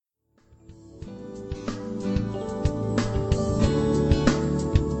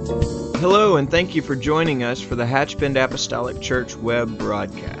Hello, and thank you for joining us for the Hatchbend Apostolic Church web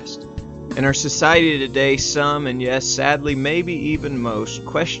broadcast. In our society today, some, and yes, sadly, maybe even most,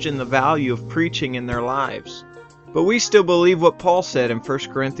 question the value of preaching in their lives. But we still believe what Paul said in 1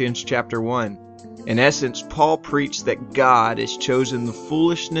 Corinthians chapter 1. In essence, Paul preached that God has chosen the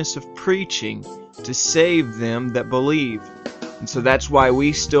foolishness of preaching to save them that believe. And so that's why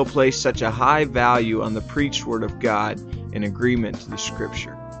we still place such a high value on the preached word of God in agreement to the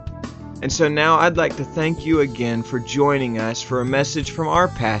Scripture. And so now I'd like to thank you again for joining us for a message from our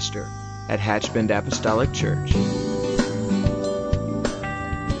pastor at Hatchbend Apostolic Church. I want us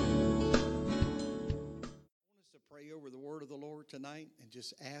to pray over the word of the Lord tonight and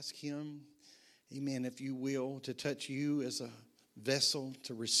just ask Him, amen, if you will, to touch you as a vessel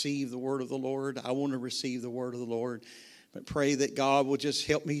to receive the word of the Lord. I want to receive the word of the Lord, but pray that God will just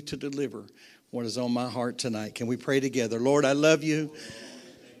help me to deliver what is on my heart tonight. Can we pray together? Lord, I love you.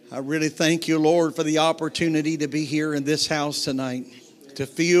 I really thank you, Lord, for the opportunity to be here in this house tonight, to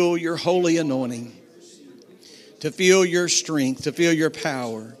feel your holy anointing, to feel your strength, to feel your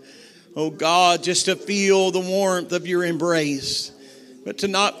power. Oh God, just to feel the warmth of your embrace, but to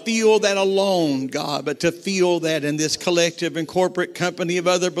not feel that alone, God, but to feel that in this collective and corporate company of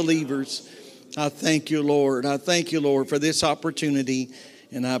other believers. I thank you, Lord. I thank you, Lord, for this opportunity,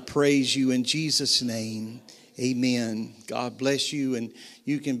 and I praise you in Jesus' name. Amen. God bless you, and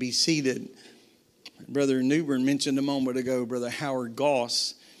you can be seated. Brother Newbern mentioned a moment ago Brother Howard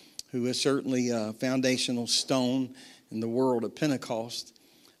Goss, who is certainly a foundational stone in the world of Pentecost.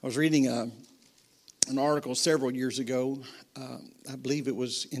 I was reading an article several years ago. I believe it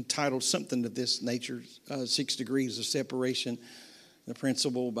was entitled something of this nature, 6 Degrees of Separation. The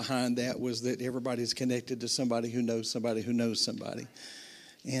principle behind that was that everybody's connected to somebody who knows somebody who knows somebody.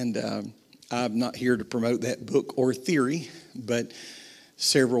 And I'm not here to promote that book or theory, but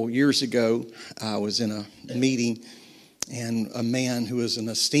several years ago, I was in a meeting, and a man who is an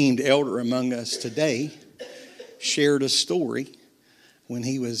esteemed elder among us today shared a story. When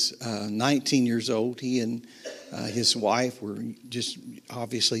he was 19 years old, he and his wife were just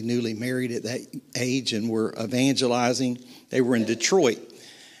obviously newly married at that age and were evangelizing. They were in Detroit,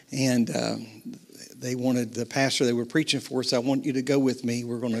 and they wanted the pastor they were preaching for said, I want you to go with me.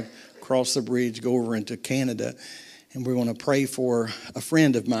 We're going to cross the bridge, go over into Canada, and we're going to pray for a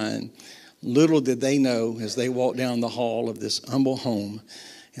friend of mine. Little did they know, as they walked down the hall of this humble home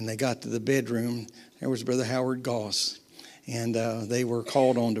and they got to the bedroom, there was Brother Howard Goss. And they were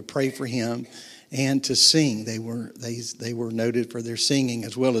called on to pray for him and to sing. They were noted for their singing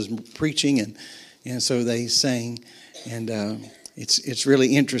as well as preaching, and so they sang. And it's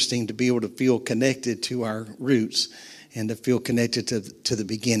really interesting to be able to feel connected to our roots and to feel connected to the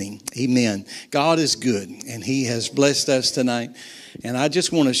beginning. Amen. God is good, and He has blessed us tonight. And I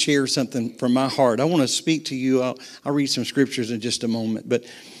just want to share something from my heart. I want to speak to you. I'll read some scriptures in just a moment, but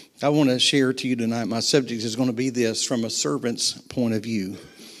I want to share to you tonight. My subject is going to be this: from a servant's point of view.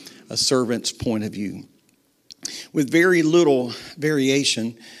 A servant's point of view. With very little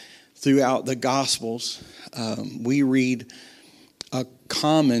variation throughout the Gospels, we read a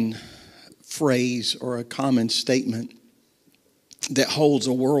common phrase or a common statement that holds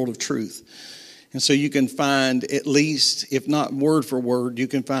a world of truth. And so you can find, at least, if not word for word, you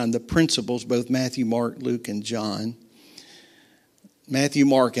can find the principles, both Matthew, Mark, Luke, and John. Matthew,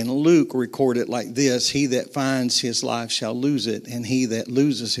 Mark, and Luke record it like this: he that finds his life shall lose it, and he that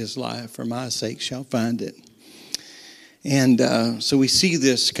loses his life for my sake shall find it. And so we see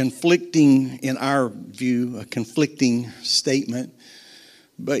this conflicting, in our view, a conflicting statement.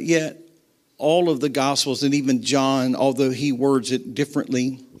 But yet, all of the Gospels, and even John, although he words it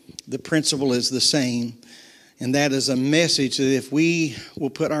differently, the principle is the same. And that is a message that if we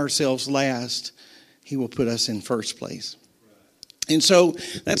will put ourselves last, He will put us in first place. And so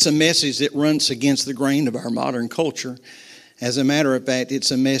that's a message that runs against the grain of our modern culture. As a matter of fact,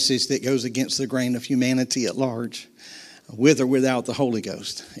 it's a message that goes against the grain of humanity at large, with or without the Holy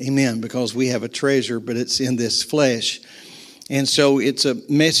Ghost. Amen. Because we have a treasure, but it's in this flesh. And so it's a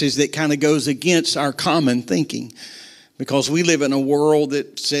message that kind of goes against our common thinking, because we live in a world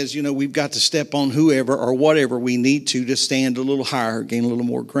that says, we've got to step on whoever or whatever we need to stand a little higher, gain a little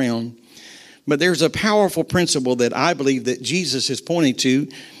more ground. But there's a powerful principle that I believe that Jesus is pointing to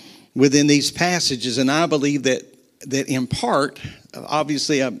within these passages. And I believe that in part,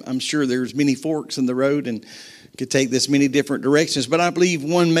 obviously, I'm sure there's many forks in the road and could take this many different directions. But I believe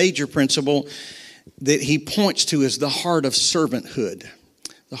one major principle that he points to is the heart of servanthood.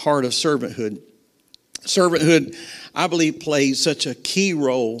 The heart of servanthood. Servanthood, I believe, plays such a key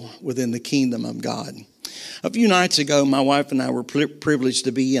role within the kingdom of God. A few nights ago, my wife and I were privileged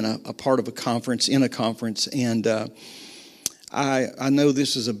to be in a part of a conference, and I know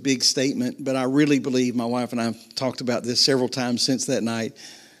this is a big statement, but I really believe, my wife and I have talked about this several times since that night,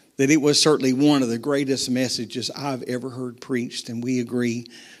 that it was certainly one of the greatest messages I've ever heard preached, and we agree.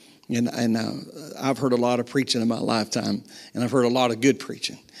 And I've heard a lot of preaching in my lifetime, and I've heard a lot of good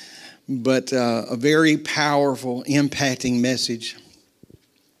preaching. But a very powerful, impacting message.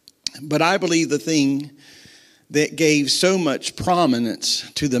 But I believe the thing that gave so much prominence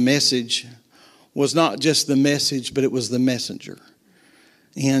to the message was not just the message, but it was the messenger.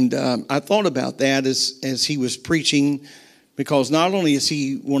 And I thought about that as he was preaching, because not only is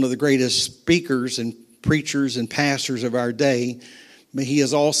he one of the greatest speakers and preachers and pastors of our day, but he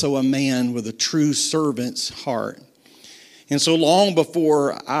is also a man with a true servant's heart. And so long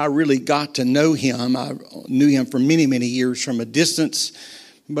before I really got to know him, I knew him for many, many years from a distance,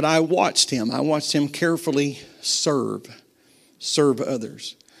 but I watched him. I watched him carefully serve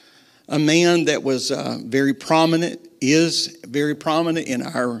others. A man that was very prominent, is very prominent in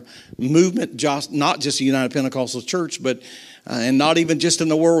our movement, not just the United Pentecostal Church, but and not even just in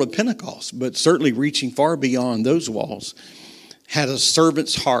the world of Pentecost, but certainly reaching far beyond those walls. Had a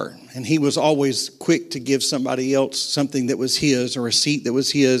servant's heart, and he was always quick to give somebody else something that was his, or a seat that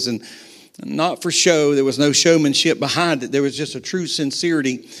was his, and not for show. There was no showmanship behind it. There was just a true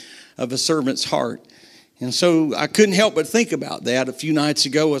sincerity of a servant's heart. And so I couldn't help but think about that a few nights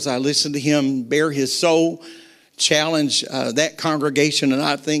ago as I listened to him bare his soul, challenge that congregation, and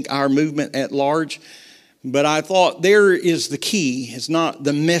I think our movement at large. But I thought there is the key. It's not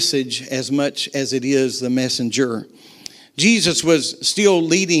the message as much as it is the messenger. Jesus was still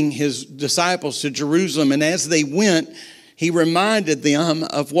leading his disciples to Jerusalem, and as they went, he reminded them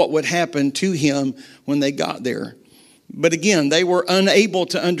of what would happen to him when they got there. But again, they were unable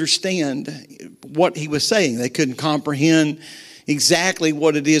to understand what he was saying. They couldn't comprehend exactly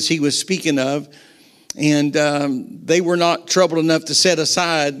what it is he was speaking of. And they were not troubled enough to set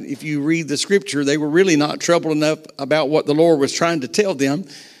aside, if you read the scripture, they were really not troubled enough about what the Lord was trying to tell them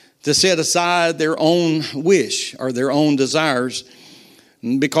to set aside their own wish or their own desires,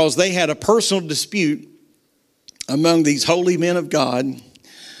 because they had a personal dispute among these holy men of God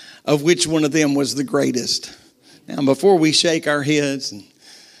of which one of them was the greatest. Now, before we shake our heads and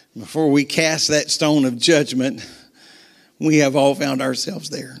before we cast that stone of judgment, we have all found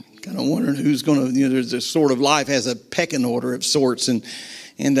ourselves there, kind of wondering who's going to, there's this sort of life has a pecking order of sorts. And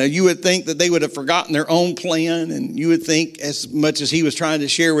you would think that they would have forgotten their own plan, and you would think, as much as he was trying to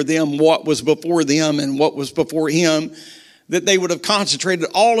share with them what was before them and what was before him, that they would have concentrated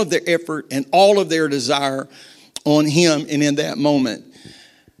all of their effort and all of their desire on him and in that moment.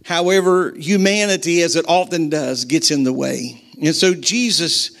 However, humanity, as it often does, gets in the way. And so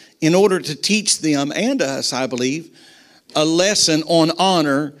Jesus, in order to teach them and us, I believe, a lesson on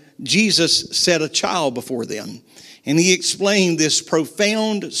honor, Jesus set a child before them. And he explained this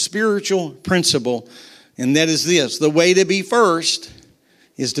profound spiritual principle, and that is this: the way to be first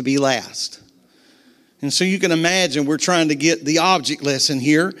is to be last. And so you can imagine we're trying to get the object lesson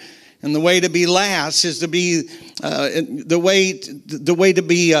here, and the way to be last is to be the way to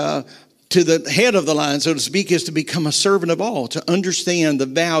be to the head of the line, so to speak, is to become a servant of all, to understand the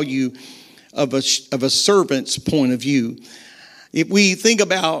value of a servant's point of view. If we think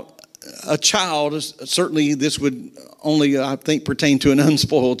about a child, certainly this would only, I think, pertain to an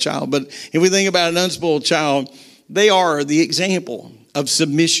unspoiled child. But if we think about an unspoiled child, they are the example of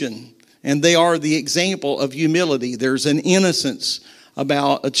submission, and they are the example of humility. There's an innocence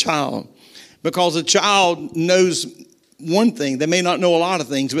about a child, because a child knows one thing. They may not know a lot of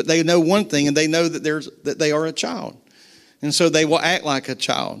things, but they know one thing, and they know that they are a child. And so they will act like a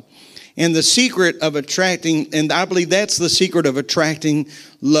child. And the secret of attracting, and I believe that's the secret of attracting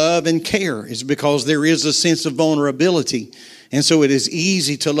love and care, is because there is a sense of vulnerability. And so it is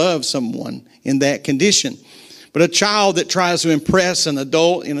easy to love someone in that condition. But a child that tries to impress an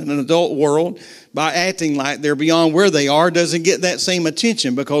adult in an adult world by acting like they're beyond where they are doesn't get that same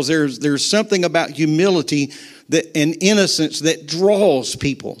attention, because there's something about humility and innocence that draws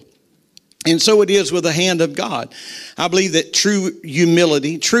people. And so it is with the hand of God. I believe that true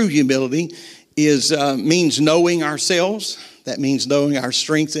humility is means knowing ourselves. That means knowing our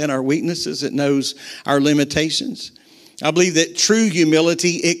strengths and our weaknesses. It knows our limitations. I believe that true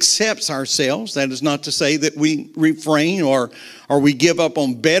humility accepts ourselves. That is not to say that we refrain or we give up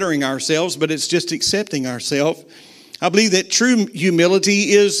on bettering ourselves, but it's just accepting ourselves. I believe that true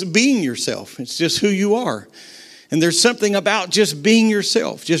humility is being yourself. It's just who you are. And there's something about just being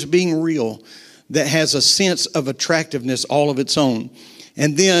yourself, just being real, that has a sense of attractiveness all of its own.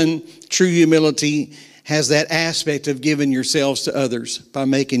 And then true humility has that aspect of giving yourselves to others by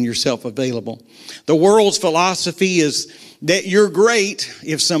making yourself available. The world's philosophy is that you're great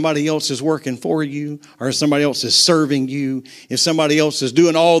if somebody else is working for you, or if somebody else is serving you, if somebody else is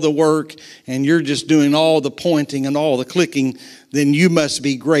doing all the work and you're just doing all the pointing and all the clicking, then you must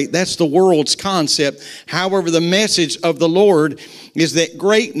be great. That's the world's concept. However, the message of the Lord is that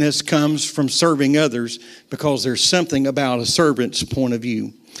greatness comes from serving others, because there's something about a servant's point of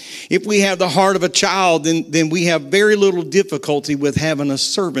view. If we have the heart of a child, then we have very little difficulty with having a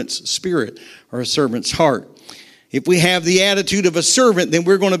servant's spirit or a servant's heart. If we have the attitude of a servant, then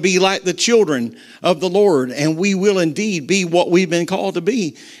we're going to be like the children of the Lord, and we will indeed be what we've been called to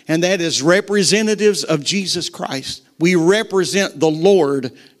be, and that is representatives of Jesus Christ. We represent the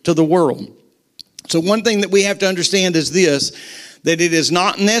Lord to the world. So one thing that we have to understand is this, that it is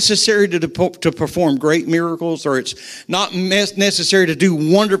not necessary to perform great miracles, or it's not necessary to do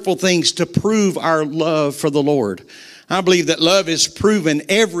wonderful things to prove our love for the Lord. I believe that love is proven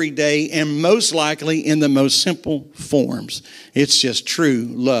every day, and most likely in the most simple forms. It's just true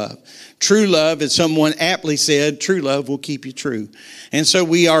love. True love, as someone aptly said, true love will keep you true. And so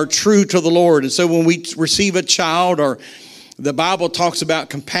we are true to the Lord. And so when we receive a child, or the Bible talks about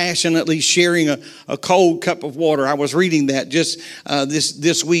compassionately sharing a cold cup of water. I was reading that just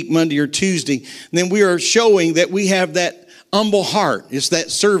this week, Monday or Tuesday. And then we are showing that we have that humble heart. It's that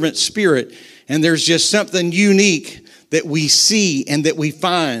servant spirit. And there's just something unique that we see and that we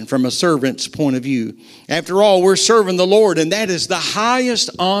find from a servant's point of view. After all, we're serving the Lord, and that is the highest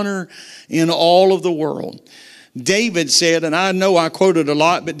honor in all of the world. David said, and I know I quoted a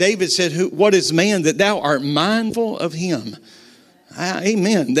lot, but David said, "What is man that thou art mindful of him?"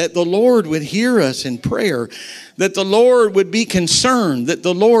 Amen. That the Lord would hear us in prayer, that the Lord would be concerned, that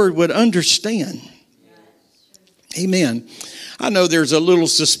the Lord would understand. Amen. I know there's a little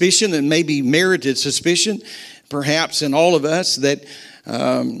suspicion, and maybe merited suspicion, perhaps in all of us, that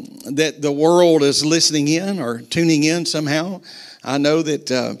the world is listening in or tuning in somehow. I know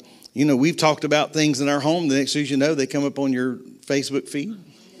that, we've talked about things in our home. The next thing you know, they come up on your Facebook feed.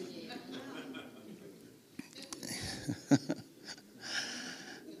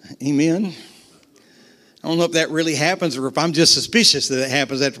 Amen. I don't know if that really happens, or if I'm just suspicious that it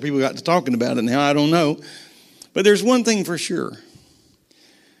happens after people got to talking about it now. I don't know. But there's one thing for sure.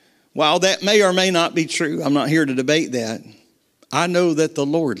 While that may or may not be true, I'm not here to debate that. I know that the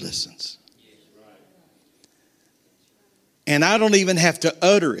Lord listens. And I don't even have to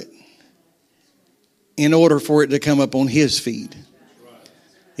utter it in order for it to come up on His feed.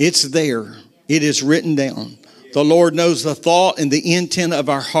 It's there. It is written down. The Lord knows the thought and the intent of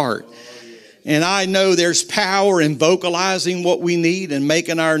our heart. And I know there's power in vocalizing what we need and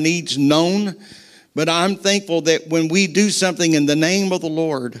making our needs known. But I'm thankful that when we do something in the name of the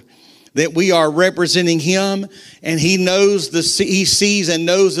Lord, that we are representing Him, and He knows He sees and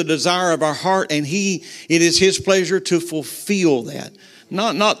knows the desire of our heart, and it is His pleasure to fulfill that.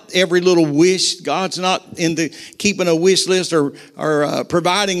 Not every little wish. God's not into keeping a wish list or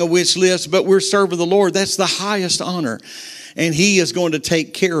providing a wish list, but we're serving the Lord. That's the highest honor, and He is going to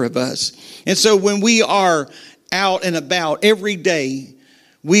take care of us. And so when we are out and about every day,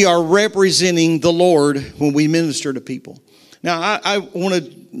 we are representing the Lord when we minister to people. Now, I want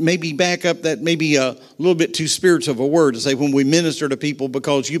to maybe back up that maybe a little bit too spiritual of a word to say when we minister to people,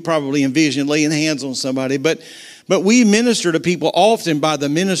 because you probably envision laying hands on somebody. But we minister to people often by the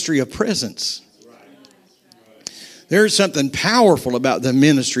ministry of presence. There's something powerful about the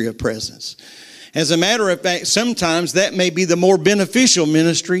ministry of presence. As a matter of fact, sometimes that may be the more beneficial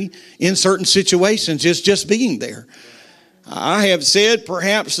ministry in certain situations, is just being there. I have said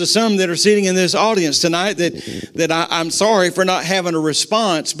perhaps to some that are sitting in this audience tonight that I'm sorry for not having a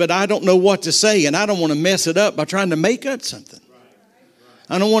response, but I don't know what to say, and I don't want to mess it up by trying to make up something.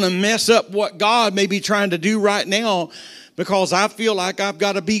 I don't want to mess up what God may be trying to do right now, because I feel like I've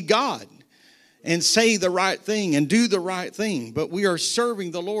got to be God and say the right thing and do the right thing. But we are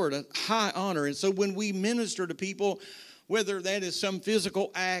serving the Lord a high honor. And so when we minister to people, whether that is some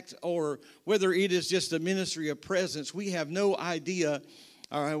physical act or whether it is just a ministry of presence, we have no idea,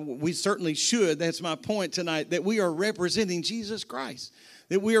 or we certainly should, that's my point tonight, that we are representing Jesus Christ,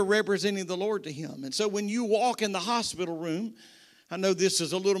 that we are representing the Lord to Him. And so when you walk in the hospital room, I know this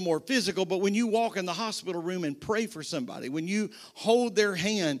is a little more physical, but when you walk in the hospital room and pray for somebody, when you hold their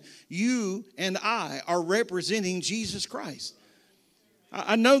hand, you and I are representing Jesus Christ.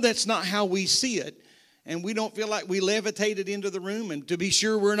 I know that's not how we see it, and we don't feel like we levitated into the room, and to be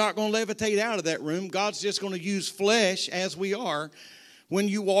sure, we're not going to levitate out of that room. God's just going to use flesh as we are. When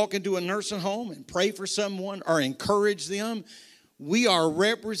you walk into a nursing home and pray for someone or encourage them, we are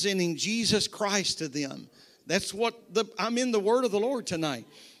representing Jesus Christ to them. That's what I'm in the word of the Lord tonight.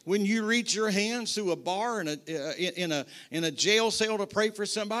 When you reach your hands through a bar in a jail cell to pray for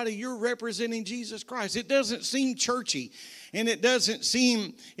somebody, you're representing Jesus Christ. It doesn't seem churchy, and it doesn't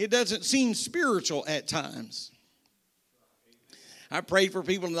seem spiritual at times. I prayed for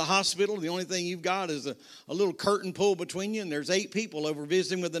people in the hospital. The only thing you've got is a little curtain pulled between you, and there's 8 people over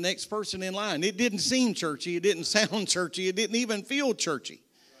visiting with the next person in line. It didn't seem churchy. It didn't sound churchy. It didn't even feel churchy.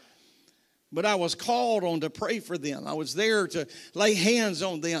 But I was called on to pray for them. I was there to lay hands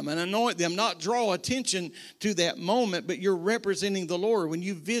on them and anoint them, not draw attention to that moment, but you're representing the Lord. When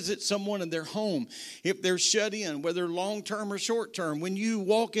you visit someone in their home, if they're shut in, whether long-term or short-term, when you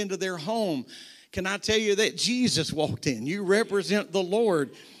walk into their home, can I tell you that Jesus walked in? You represent the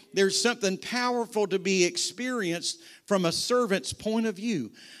Lord. There's something powerful to be experienced from a servant's point of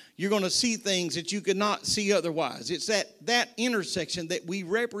view. You're going to see things that you could not see otherwise. It's that intersection that we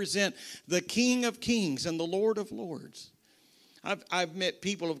represent the King of Kings and the Lord of Lords. I've met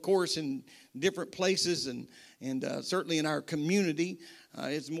people, of course, in different places and certainly in our community.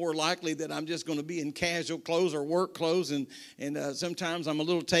 It's more likely that I'm just going to be in casual clothes or work clothes, and sometimes I'm a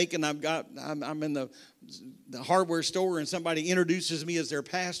little taken. I'm in the hardware store, and somebody introduces me as their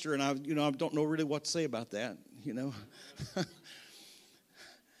pastor, and I don't know really what to say about that.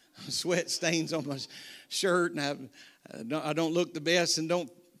 Sweat stains on my shirt, and I don't look the best, and don't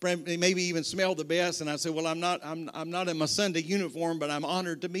maybe even smell the best. And I say, well, I'm not in my Sunday uniform, but I'm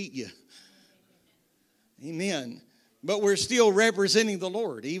honored to meet you. Amen. But we're still representing the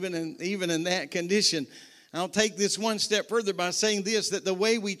Lord, even in that condition. I'll take this one step further by saying this, that the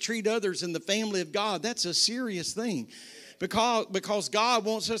way we treat others in the family of God, that's a serious thing. Because God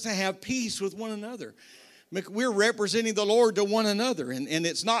wants us to have peace with one another. We're representing the Lord to one another. And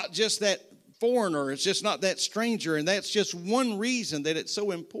it's not just that foreigner. It's just not that stranger. And that's just one reason that it's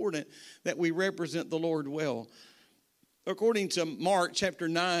so important that we represent the Lord well. According to Mark chapter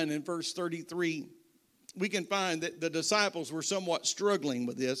 9 and verse 33, we can find that the disciples were somewhat struggling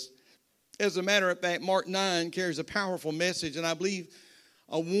with this. As a matter of fact, Mark 9 carries a powerful message, and I believe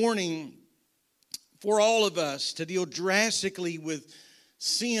a warning for all of us to deal drastically with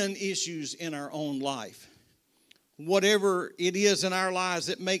sin issues in our own life. Whatever it is in our lives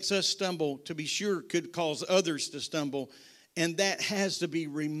that makes us stumble, to be sure, could cause others to stumble, and that has to be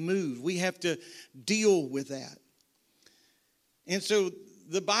removed. We have to deal with that. And so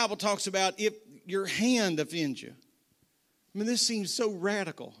the Bible talks about if your hand offends you. I mean, this seems so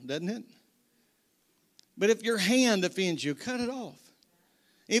radical, doesn't it? But if your hand offends you, cut it off.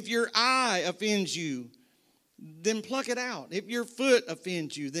 If your eye offends you, then pluck it out. If your foot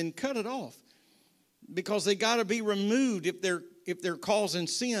offends you, then cut it off. Because they got to be removed if they're causing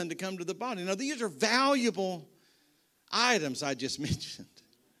sin to come to the body. Now, these are valuable items I just mentioned.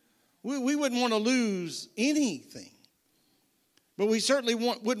 We wouldn't want to lose anything. But we certainly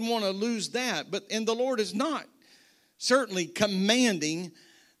wouldn't want to lose that. And the Lord is not certainly commanding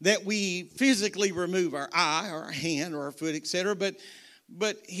that we physically remove our eye or our hand or our foot, etc.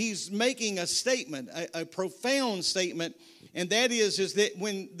 But He's making a statement, a profound statement, and that is that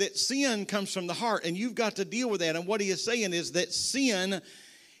when that sin comes from the heart, and you've got to deal with that. And what He is saying is that sin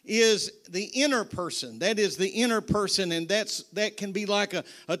is the inner person. That is the inner person, and that can be like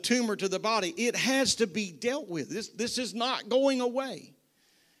a tumor to the body. It has to be dealt with. This is not going away.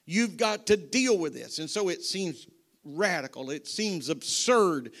 You've got to deal with this. And so it seems radical. It seems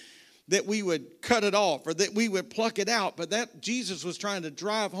absurd that we would cut it off or that we would pluck it out. But that Jesus was trying to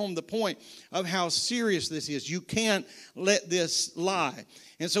drive home the point of how serious this is. You can't let this lie.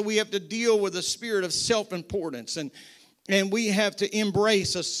 And so we have to deal with a spirit of self-importance. And we have to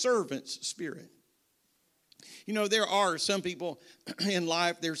embrace a servant's spirit. You know, there are some people in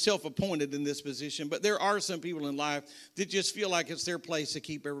life, they're self-appointed in this position, but there are some people in life that just feel like it's their place to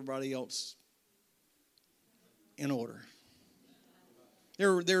keep everybody else in order.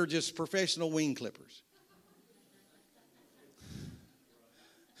 They're just professional wing clippers.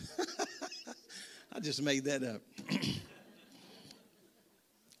 I just made that up.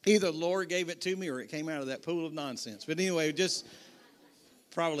 Either the Lord gave it to me or it came out of that pool of nonsense. But anyway, just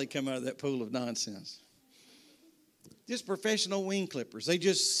probably come out of that pool of nonsense. Just professional wing clippers. They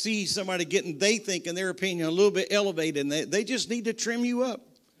just see somebody getting, they think in their opinion, a little bit elevated, and they just need to trim you up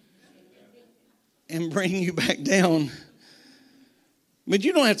and bring you back down. But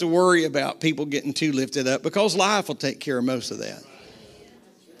you don't have to worry about people getting too lifted up, because life will take care of most of that.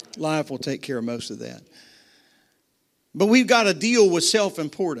 Life will take care of most of that. But we've got to deal with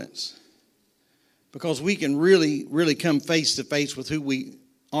self-importance, because we can really, really come face to face with who we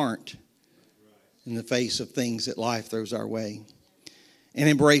aren't in the face of things that life throws our way. and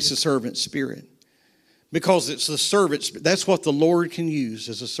embrace the servant spirit. Because it's the servant, that's what the Lord can use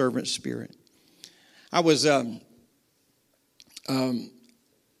as a servant spirit. I was, I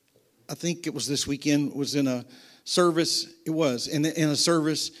think it was this weekend, was in a service. It was in a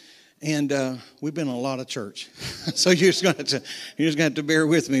service, and we've been in a lot of church. So you're just going to have to bear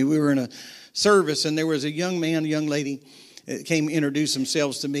with me. We were in a service, and there was a young man, a young lady that came to introduce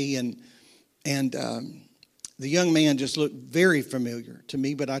themselves to me, and the young man just looked very familiar to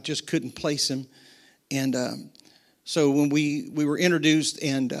me, but I just couldn't place him. And so when we were introduced,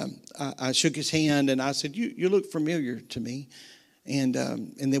 and I shook his hand, and I said, "You look familiar to me." And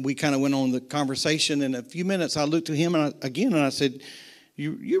then we kind of went on the conversation. In a few minutes, I looked to him and I said,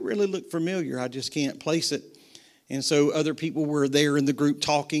 "You really look familiar. I just can't place it." And so other people were there in the group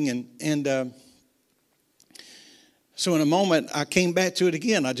talking, and so in a moment I came back to it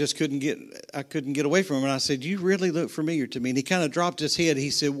again. I just couldn't get away from him. And I said, "You really look familiar to me." And he kind of dropped his head. He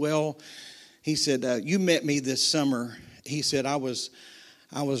said, "Well," he said, "You met me this summer." He said, I was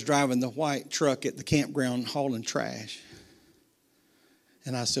driving the white truck at the campground hauling trash."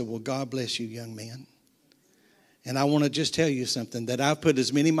 And I said, "Well, God bless you, young man. And I want to just tell you something, that I've put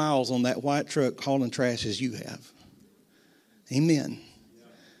as many miles on that white truck hauling trash as you have." Amen.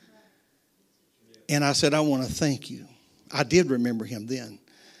 And I said, "I want to thank you." I did remember him then,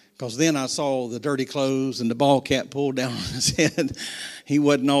 because then I saw the dirty clothes and the ball cap pulled down on his head. He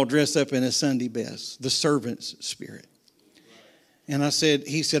wasn't all dressed up in his Sunday best, the servant's spirit. And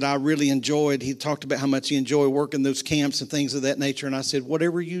he said, "I really enjoyed," he talked about how much he enjoyed working those camps and things of that nature. And I said,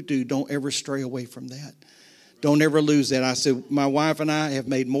 "Whatever you do, don't ever stray away from that. Don't ever lose that." I said, "My wife and I have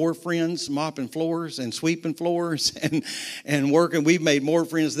made more friends mopping floors and sweeping floors and working. We've made more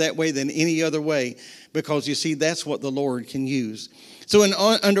friends that way than any other way, because you see, that's what the Lord can use." So in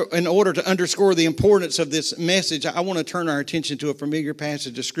order to underscore the importance of this message, I want to turn our attention to a familiar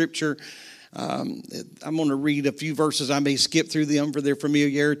passage of Scripture. I'm going to read a few verses. I may skip through them for their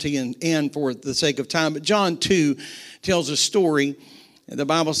familiarity and for the sake of time. But John 2 tells a story. The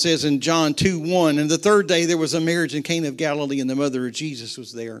Bible says in John 2:1, "And the third day there was a marriage in Cana of Galilee, and the mother of Jesus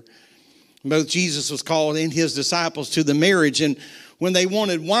was there. Both Jesus was called and his disciples to the marriage. And when they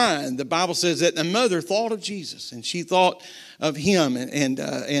wanted wine, the Bible says that the mother thought of Jesus, and she thought of him.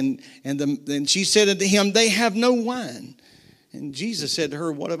 And she said unto him, They have no wine. And Jesus said to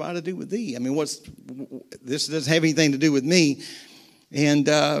her, What have I to do with thee? I mean, this doesn't have anything to do with me. And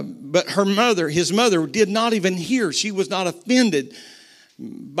but his mother, did not even hear. She was not offended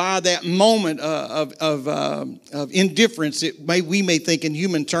by that moment of indifference. We may think in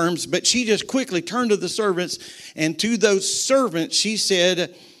human terms, but she just quickly turned to the servants, and to those servants she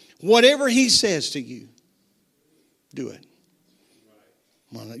said, "Whatever he says to you, do it."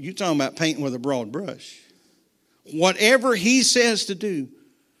 Well, you're talking about painting with a broad brush. Whatever he says to do,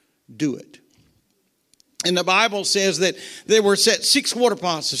 do it. And the Bible says that there were set 6 water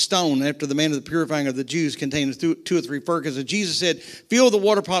pots of stone after the manner of the purifying of the Jews, containing 2 or 3 firkins. And Jesus said, "Fill the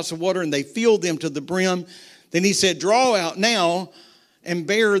water pots of water," and they filled them to the brim. Then he said, "Draw out now and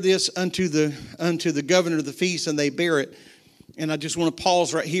bear this unto the governor of the feast," and they bear it. And I just want to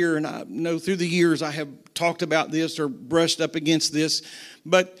pause right here. And I know through the years I have talked about this or brushed up against this,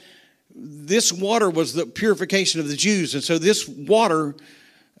 but this water was the purification of the Jews. And so this water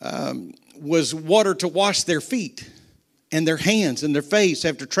was water to wash their feet and their hands and their face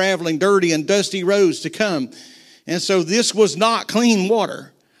after traveling dirty and dusty roads to come. And so this was not clean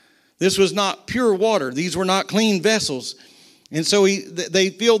water. This was not pure water. These were not clean vessels. And so they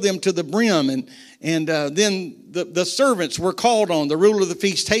filled them to the brim. And then the servants were called on. The ruler of the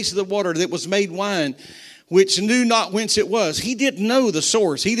feast tasted the water that was made wine, which knew not whence it was. He didn't know the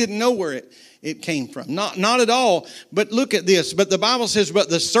source. He didn't know where it came from. Not at all. But look at this. But the Bible says, but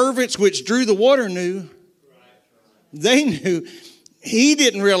the servants which drew the water knew. They knew. He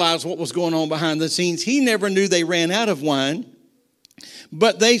didn't realize what was going on behind the scenes. He never knew they ran out of wine.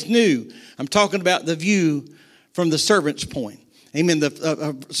 But they knew. I'm talking about the view from the servant's point. Amen.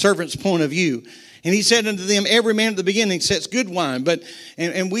 The servant's point of view. And he said unto them, every man at the beginning sets good wine,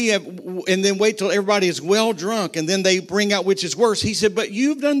 and then wait till everybody is well drunk, and then they bring out which is worse. He said, but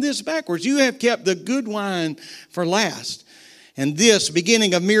you've done this backwards. You have kept the good wine for last. And this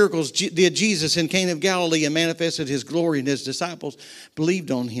beginning of miracles did Jesus in Cana of Galilee, and manifested his glory, and his disciples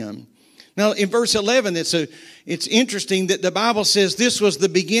believed on him. Now, in verse 11, it's interesting that the Bible says this was the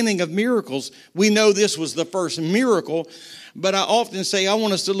beginning of miracles. We know this was the first miracle, but I often say I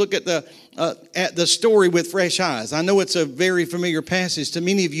want us to look at the story with fresh eyes. I know it's a very familiar passage to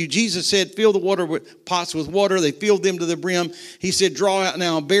many of you. Jesus said, fill the pots with water. They filled them to the brim. He said, draw out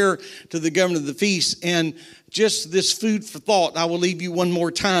now, bear to the governor of the feast. And just this food for thought, I will leave you one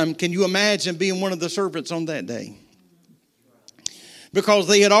more time. Can you imagine being one of the servants on that day? Because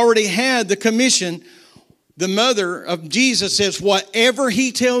they had already had the commission. The mother of Jesus says, whatever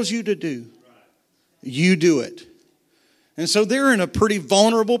he tells you to do, you do it. And so they're in a pretty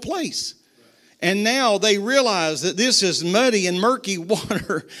vulnerable place. And now they realize that this is muddy and murky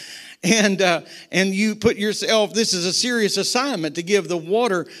water. And you put yourself, this is a serious assignment to give the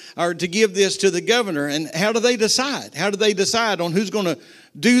water, or to give this to the governor. And how do they decide? How do they decide on who's going to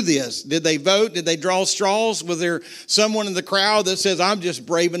do this? Did they vote? Did they draw straws? Was there someone in the crowd that says, I'm just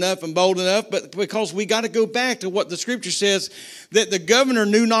brave enough and bold enough? But because we got to go back to what the scripture says, that the governor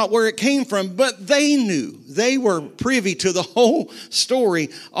knew not where it came from, but they knew. They were privy to the whole story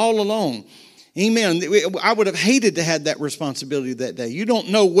all along. Amen. I would have hated to have that responsibility that day. I don't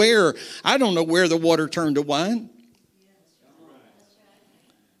know where the water turned to wine.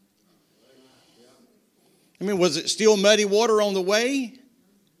 I mean, was it still muddy water on the way?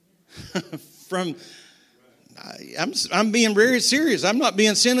 I'm being very serious. I'm not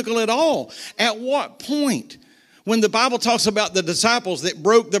being cynical at all. At what point? When the Bible talks about the disciples that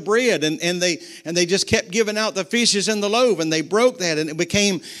broke the bread and they just kept giving out the fishes and the loaf, and they broke that, and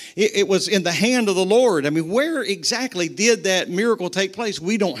it was in the hand of the Lord. I mean, where exactly did that miracle take place?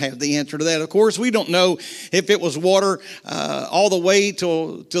 We don't have the answer to that. Of course, we don't know if it was water all the way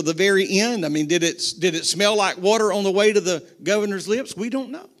till the very end. I mean, did it smell like water on the way to the governor's lips? We don't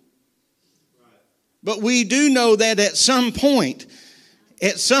know. But we do know that at some point,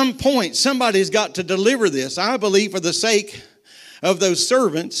 somebody's got to deliver this. I believe for the sake of those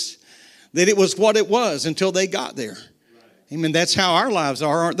servants that it was what it was until they got there. Amen. That's how our lives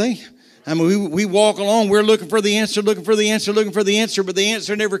are, aren't they? I mean, we walk along, we're looking for the answer, but the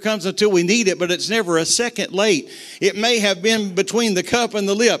answer never comes until we need it, but it's never a second late. It may have been between the cup and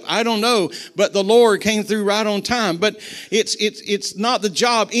the lip. I don't know, but the Lord came through right on time. But it's not the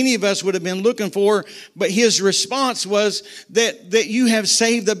job any of us would have been looking for, but his response was that you have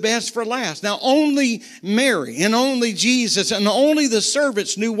saved the best for last. Now, only Mary and only Jesus and only the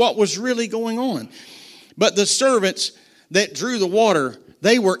servants knew what was really going on. But the servants that drew the water,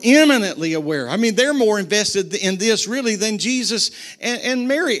 they were eminently aware. I mean, they're more invested in this really than Jesus and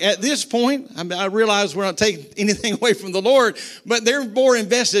Mary at this point. I mean, I realize we're not taking anything away from the Lord, but they're more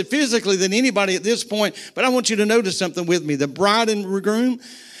invested physically than anybody at this point. But I want you to notice something with me. The bride and groom,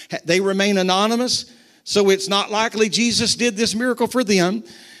 they remain anonymous. So it's not likely Jesus did this miracle for them.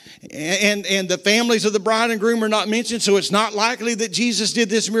 And the families of the bride and groom are not mentioned, so it's not likely that Jesus did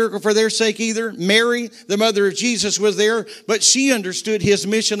this miracle for their sake either. Mary, the mother of Jesus, was there, but she understood his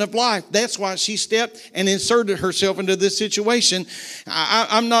mission of life. That's why she stepped and inserted herself into this situation.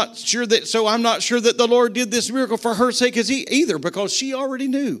 I'm not sure that the Lord did this miracle for her sake either, because she already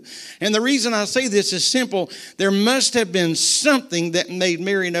knew. And the reason I say this is simple. There must have been something that made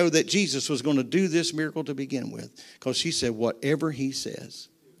Mary know that Jesus was going to do this miracle to begin with, because she said, whatever he says,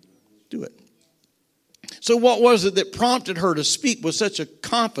 do it. So what was it that prompted her to speak with such a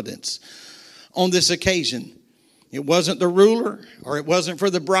confidence on this occasion? It wasn't the ruler, or it wasn't for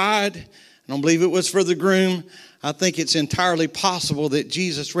the bride. I don't believe it was for the groom. I think it's entirely possible that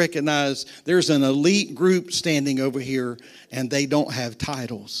Jesus recognized there's an elite group standing over here and they don't have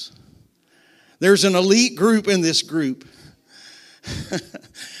titles. There's an elite group in this group.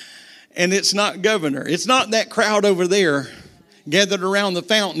 And it's not governor. It's not that crowd over there gathered around the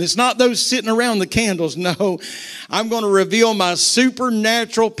fountain. It's not those sitting around the candles. No, I'm going to reveal my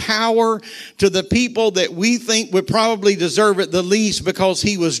supernatural power to the people that we think would probably deserve it the least, because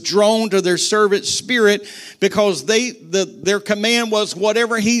he was drawn to their servant spirit, because their command was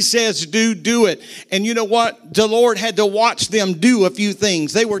whatever he says do it. And you know what? The Lord had to watch them do a few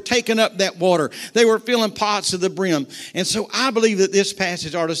things. They were taking up that water. They were filling pots to the brim. And so I believe that this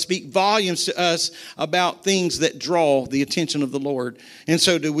passage ought to speak volumes to us about things that draw the attention of the Lord. And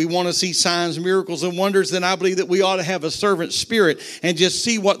so do we want to see signs, miracles, and wonders? Then I believe that we ought to have a servant spirit and just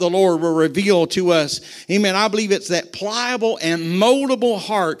see what the Lord will reveal to us. Amen. I believe it's that pliable and moldable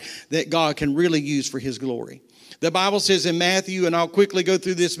heart that God can really use for his glory. The Bible says in Matthew, and I'll quickly go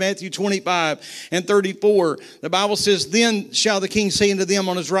through this, Matthew 25 and 34, the Bible says, then shall the king say unto them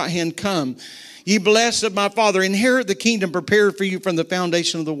on his right hand, come, ye blessed of my Father, inherit the kingdom prepared for you from the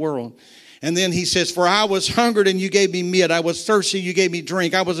foundation of the world. And then he says, for I was hungered and you gave me meat. I was thirsty, you gave me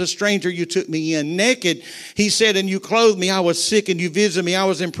drink. I was a stranger, you took me in. Naked, he said, and you clothed me. I was sick and you visited me. I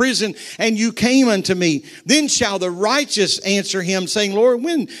was in prison and you came unto me. Then shall the righteous answer him, saying, Lord,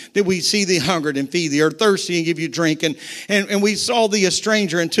 when did we see thee hungered and feed thee, or thirsty and give you drink? And we saw thee a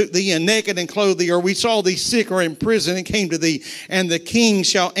stranger and took thee in, naked and clothed thee, or we saw thee sick or in prison and came to thee. And the king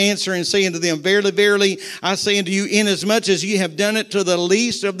shall answer and say unto them, verily, verily, I say unto you, inasmuch as ye have done it to the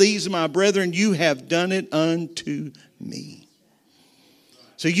least of these my brethren, you have done it unto me.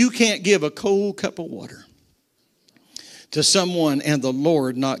 So you can't give a cold cup of water to someone and the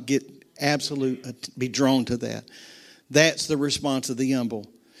Lord not get be drawn to that. That's the response of the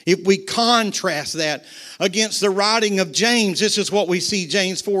humble. If we contrast that against the writing of James, this is what we see,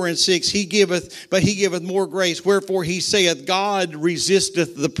 James 4 and 6. He giveth more grace. Wherefore he saith, God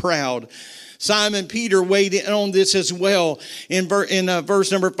resisteth the proud. Simon Peter weighed in on this as well in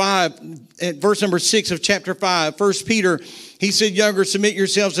verse number 6 of chapter 5. 1 Peter, he said, younger, submit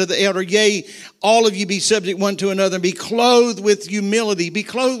yourselves to the elder. Yea, all of you be subject one to another and be clothed with humility. Be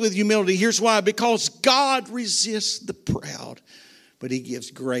clothed with humility. Here's why. Because God resists the proud, but he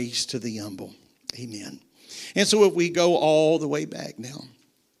gives grace to the humble. Amen. And so if we go all the way back now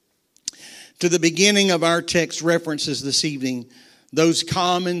to the beginning of our text references this evening, those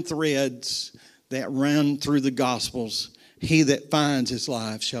common threads that run through the Gospels, he that finds his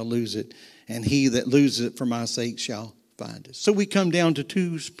life shall lose it, and he that loses it for my sake shall find it. So we come down to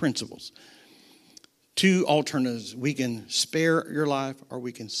two principles, two alternatives. We can spare your life or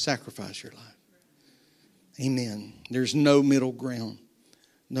we can sacrifice your life. Amen. There's no middle ground.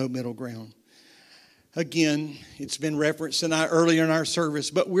 No middle ground. Again, it's been referenced earlier in our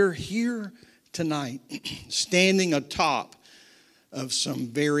service, but we're here tonight standing atop of some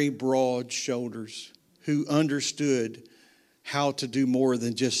very broad shoulders who understood how to do more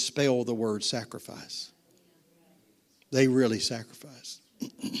than just spell the word sacrifice. They really sacrificed.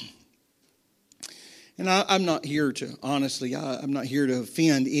 And I'm not here to, honestly, I'm not here to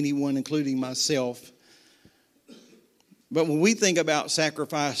offend anyone, including myself. But when we think about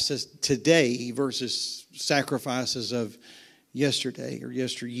sacrifices today versus sacrifices of yesterday or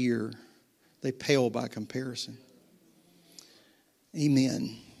yesteryear, they pale by comparison.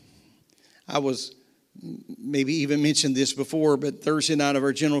 Amen. I was maybe even mentioned this before, but Thursday night of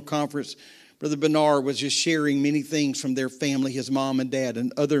our general conference, Brother Bernard was just sharing many things from their family, his mom and dad,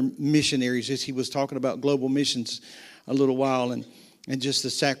 and other missionaries, as he was talking about global missions a little while, and just the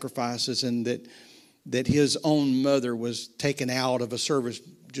sacrifices, and that his own mother was taken out of a service.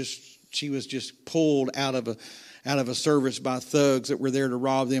 She was just pulled out of a service by thugs that were there to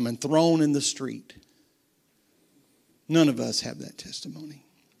rob them and thrown in the street. None of us have that testimony.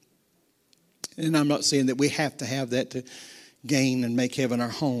 And I'm not saying that we have to have that to gain and make heaven our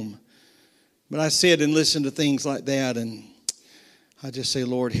home. But I sit and listen to things like that, and I just say,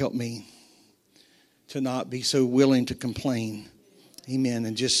 Lord, help me to not be so willing to complain. Amen.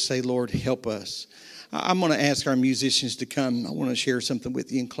 And just say, Lord, help us. I'm going to ask our musicians to come. I want to share something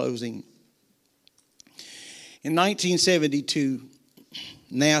with you in closing. In 1972,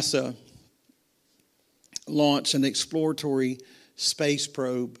 NASA launched an exploratory space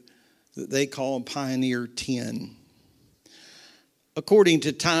probe that they call Pioneer 10. According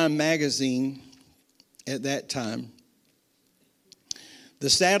to Time magazine at that time, the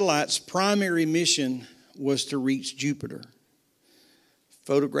satellite's primary mission was to reach Jupiter,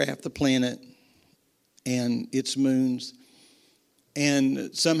 photograph the planet and its moons,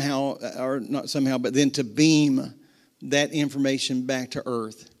 and somehow, or not somehow, but then to beam that information back to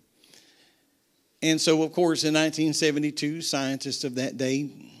Earth. And so, of course, in 1972, scientists of that day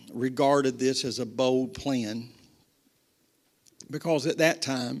regarded this as a bold plan, because at that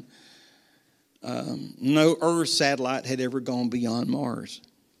time, no Earth satellite had ever gone beyond Mars.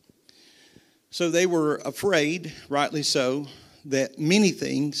 So they were afraid, rightly so, that many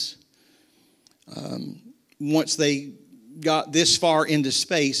things, once they got this far into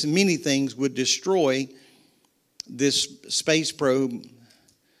space, many things would destroy this space probe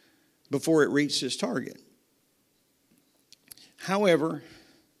before it reached its target. However,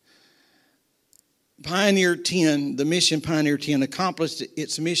 Pioneer 10, the mission Pioneer 10, accomplished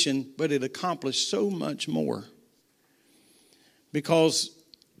its mission, but it accomplished so much more, because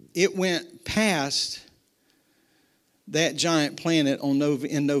it went past that giant planet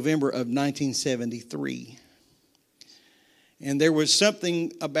in November of 1973. And there was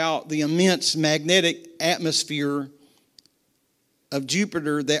something about the immense magnetic atmosphere of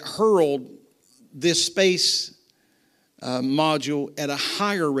Jupiter that hurled this space module at a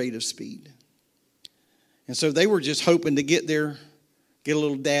higher rate of speed. And so they were just hoping to get there get a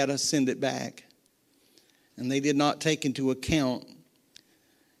little data, send it back. And they did not take into account.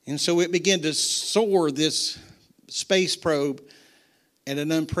 And so it began to soar, this space probe, at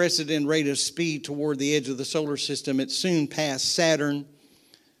an unprecedented rate of speed toward the edge of the solar system. It soon passed Saturn,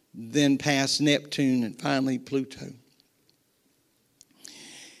 then past Neptune, and finally Pluto.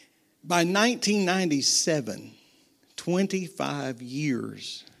 By 1997, 25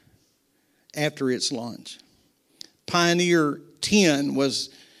 years after its launch, Pioneer 10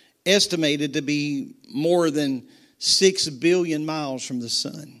 was estimated to be more than 6 billion miles from the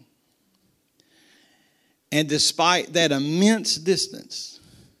sun. And despite that immense distance,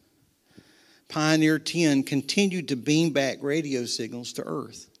 Pioneer 10 continued to beam back radio signals to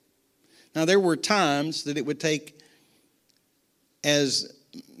Earth. Now, there were times that it would take as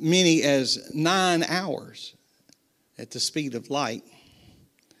many as 9 hours at the speed of light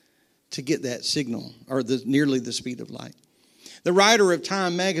to get that signal, or nearly the speed of light. The writer of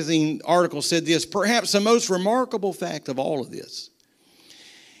Time magazine article said this: perhaps the most remarkable fact of all of this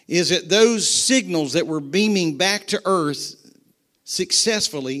is that those signals that were beaming back to Earth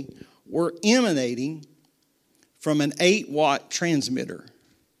successfully were emanating from an 8-watt transmitter.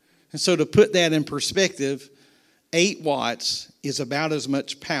 And so to put that in perspective, 8 watts is about as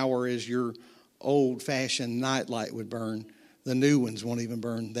much power as your old-fashioned nightlight would burn. The new ones won't even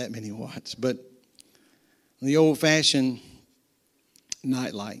burn that many watts. But the old-fashioned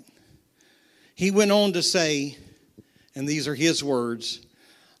nightlight. He went on to say, and these are his words,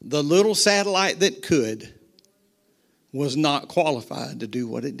 the little satellite that could was not qualified to do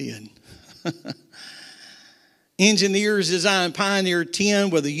what it did. Engineers designed Pioneer 10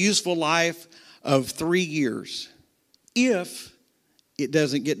 with a useful life of 3 years, if it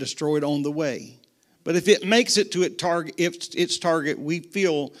doesn't get destroyed on the way. But if it makes it to its target, we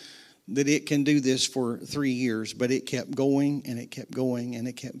feel that it can do this for 3 years. But it kept going, and it kept going, and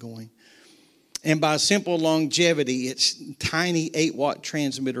it kept going. And by simple longevity, its tiny 8-watt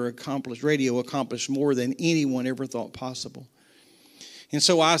transmitter radio accomplished more than anyone ever thought possible. And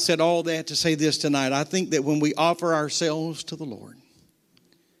so I said all that to say this tonight. I think that when we offer ourselves to the Lord,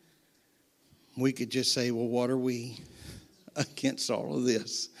 we could just say, well, what are we against all of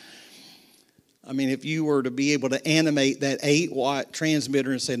this? I mean, if you were to be able to animate that 8-watt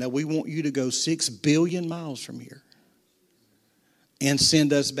transmitter and say, now we want you to go 6 billion miles from here and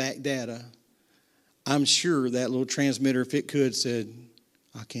send us back data, I'm sure that little transmitter, if it could, said,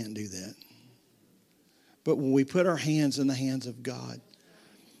 I can't do that. But when we put our hands in the hands of God,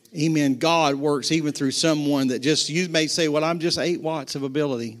 amen, God works even through someone that just, you may say, well, I'm just 8 watts of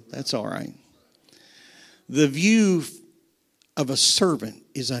ability. That's all right. The view of a servant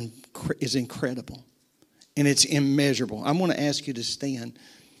is incredible, and it's immeasurable. I'm going to ask you to stand.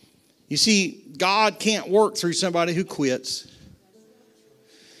 You see, God can't work through somebody who quits.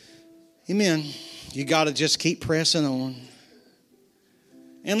 Amen. You got to just keep pressing on.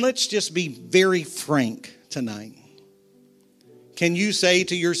 And let's just be very frank tonight. Can you say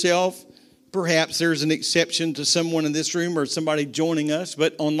to yourself, perhaps there's an exception to someone in this room or somebody joining us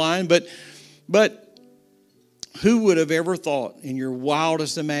but online, but who would have ever thought in your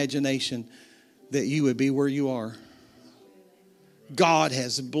wildest imagination that you would be where you are? God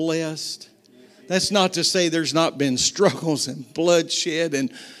has blessed. That's not to say there's not been struggles and bloodshed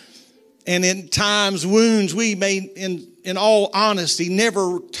and in times wounds we may, in all honesty,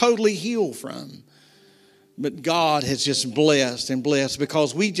 never totally heal from. But God has just blessed and blessed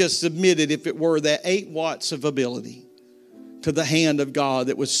because we just submitted, if it were, that 8 watts of ability to the hand of God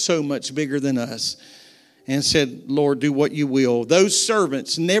that was so much bigger than us, and said, Lord, do what you will. Those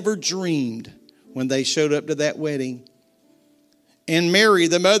servants never dreamed when they showed up to that wedding. And Mary,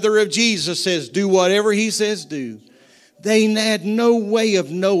 the mother of Jesus, says, do whatever he says do. They had no way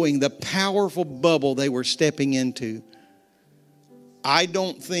of knowing the powerful bubble they were stepping into. I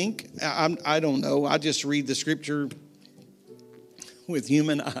don't know. I just read the scripture with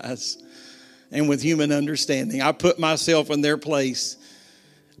human eyes and with human understanding. I put myself in their place.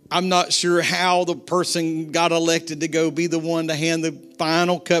 I'm not sure how the person got elected to go be the one to hand the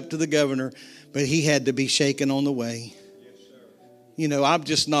final cup to the governor, but he had to be shaken on the way. You know, I'm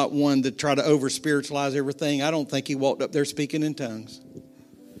just not one to try to over-spiritualize everything. I don't think he walked up there speaking in tongues.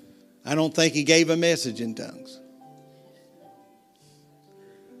 I don't think he gave a message in tongues.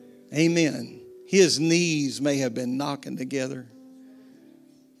 Amen. His knees may have been knocking together,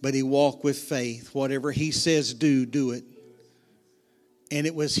 but he walked with faith. Whatever he says do it. And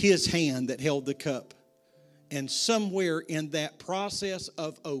it was his hand that held the cup. And somewhere in that process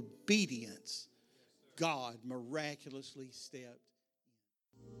of obedience, God miraculously stepped.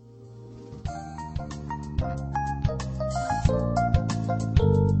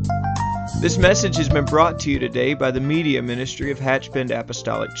 This message has been brought to you today by the media ministry of Hatchbend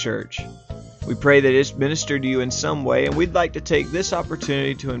Apostolic Church. We pray that it's ministered to you in some way, and we'd like to take this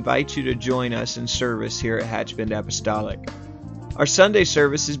opportunity to invite you to join us in service here at Hatchbend Apostolic. Our Sunday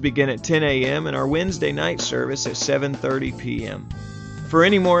services begin at 10 a.m. and our Wednesday night service at 7:30 p.m. For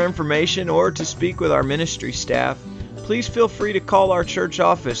any more information or to speak with our ministry staff, please feel free to call our church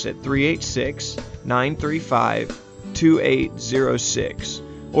office at 386-935-2806,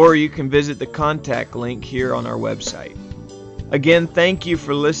 or you can visit the contact link here on our website. Again, thank you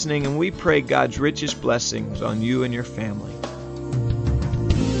for listening, and we pray God's richest blessings on you and your family.